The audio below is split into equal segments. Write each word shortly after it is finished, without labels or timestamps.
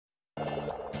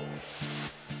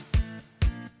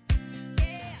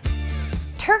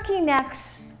turkey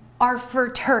necks are for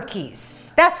turkeys.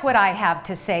 That's what I have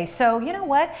to say. So you know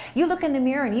what? You look in the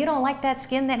mirror and you don't like that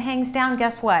skin that hangs down,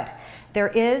 guess what? There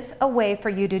is a way for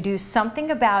you to do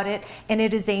something about it, and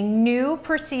it is a new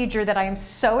procedure that I am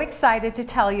so excited to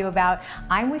tell you about.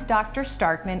 I'm with Dr.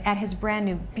 Starkman at his brand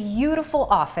new beautiful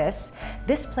office.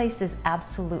 This place is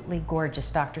absolutely gorgeous,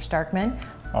 Dr. Starkman.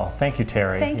 Oh, thank you,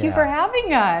 Terry. Thank you for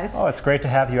having us. Oh, it's great to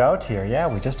have you out here. Yeah,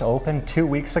 we just opened 2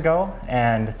 weeks ago,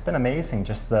 and it's been amazing,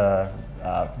 just the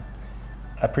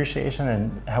appreciation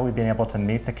and how we've been able to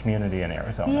meet the community in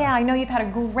Arizona. Yeah, I know you've had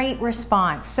a great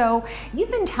response. So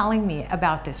you've been telling me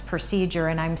about this procedure,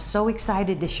 and I'm so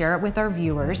excited to share it with our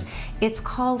viewers. It's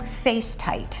called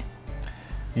FaceTite.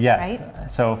 Yes,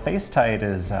 right? So FaceTite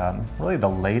is really the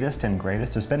latest and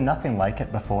greatest. There's been nothing like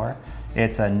it before.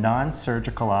 It's a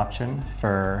non-surgical option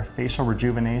for facial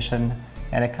rejuvenation,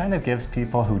 and it kind of gives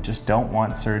people who just don't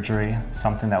want surgery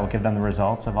something that will give them the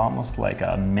results of almost like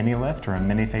a mini lift or a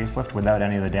mini facelift without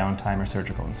any of the downtime or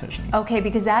surgical incisions. Okay,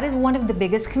 because that is one of the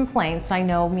biggest complaints I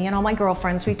know me and all my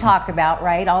girlfriends we talk about,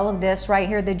 right? All of this right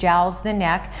here, the jowls, the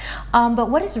neck. But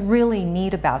what is really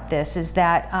neat about this is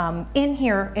that in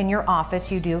here in your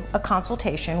office you do a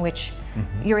consultation, which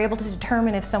you're able to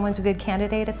determine if someone's a good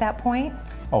candidate at that point.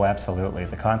 Oh, absolutely.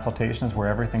 The consultation is where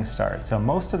everything starts. So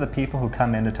most of the people who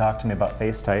come in to talk to me about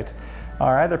FaceTite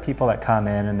are either people that come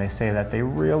in and they say that they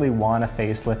really want a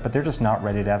facelift, but they're just not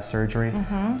ready to have surgery.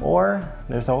 Or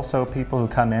there's also people who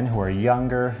come in who are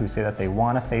younger, who say that they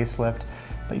want a facelift,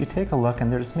 but you take a look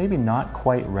and they're just maybe not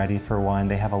quite ready for one.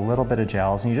 They have a little bit of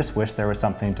jowls and you just wish there was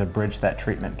something to bridge that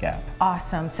treatment gap.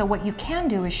 Awesome. So what you can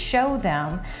do is show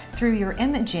them through your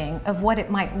imaging of what it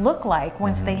might look like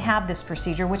once they have this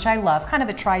procedure, which I love, kind of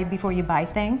a try before you buy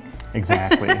thing.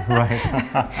 Exactly,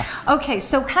 right. Okay,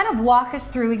 so kind of walk us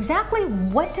through exactly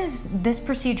what does this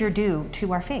procedure do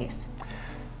to our face?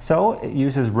 So it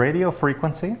uses radio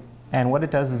frequency, and what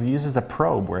it does is it uses a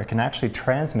probe where it can actually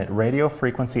transmit radio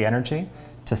frequency energy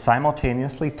to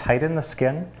simultaneously tighten the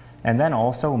skin and then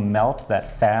also melt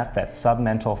that fat, that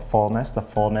submental fullness, the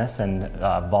fullness and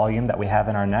volume that we have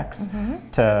in our necks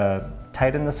to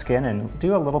tighten the skin and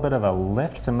do a little bit of a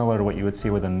lift similar to what you would see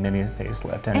with a mini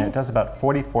facelift. And it does about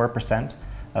 44%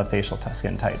 of facial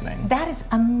skin tightening. That is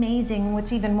amazing.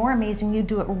 What's even more amazing, you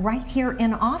do it right here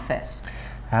in office.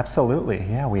 Absolutely,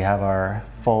 yeah. We have our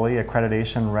fully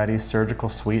accreditation ready surgical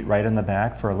suite right in the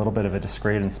back for a little bit of a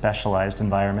discreet and specialized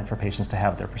environment for patients to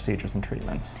have their procedures and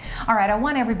treatments. All right, I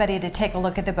want everybody to take a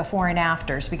look at the before and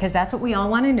afters because that's what we all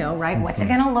want to know, right? What's it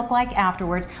going to look like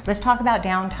afterwards? Let's talk about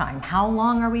downtime. How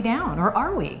long are we down, or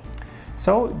are we?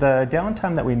 So the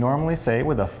downtime that we normally say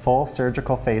with a full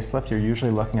surgical facelift, you're usually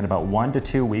looking at about 1 to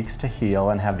 2 weeks to heal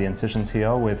and have the incisions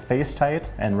heal. With FaceTite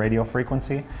and radio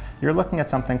frequency, you're looking at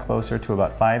something closer to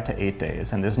about 5 to 8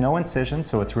 days. And there's no incision,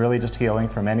 so it's really just healing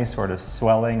from any sort of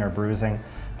swelling or bruising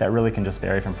that really can just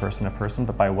vary from person to person.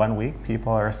 But by 1 week,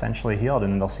 people are essentially healed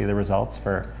and they'll see the results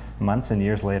for months and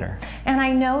years later. And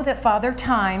I know that Father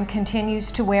Time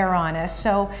continues to wear on us.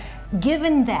 So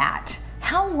given that,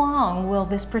 how long will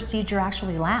this procedure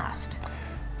actually last?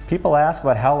 People ask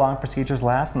about how long procedures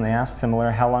last, and they ask similar,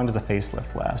 how long does a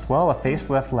facelift last? Well, a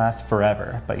facelift lasts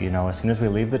forever, but you know, as soon as we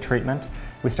leave the treatment,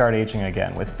 we start aging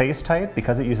again. With FaceTite,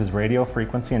 because it uses radio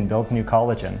frequency and builds new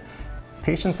collagen,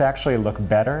 patients actually look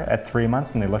better at 3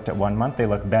 months than they looked at 1 month. They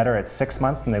look better at 6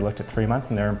 months than they looked at 3 months,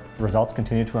 and their results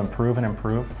continue to improve and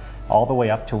improve all the way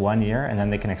up to 1 year, and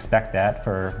then they can expect that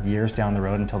for years down the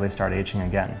road until they start aging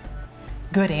again.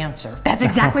 Good answer. That's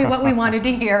exactly what we wanted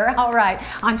to hear. All right.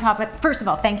 On top of it, first of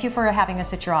all, thank you for having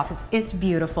us at your office. It's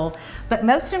beautiful. But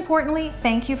most importantly,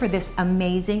 thank you for this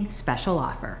amazing special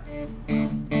offer.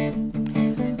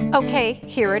 Okay,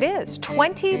 here it is.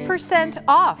 20%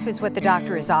 off is what the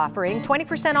doctor is offering.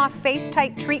 20% off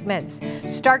FaceTite treatments.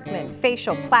 Starkman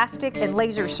Facial Plastic and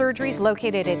Laser Surgeries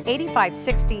located at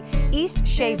 8560 East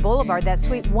Shea Boulevard. That's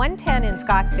Suite 110 in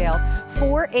Scottsdale.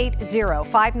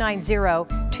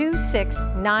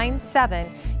 480-590-2697.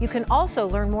 You can also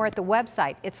learn more at the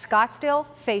website. It's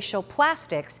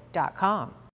scottsdalefacialplastics.com.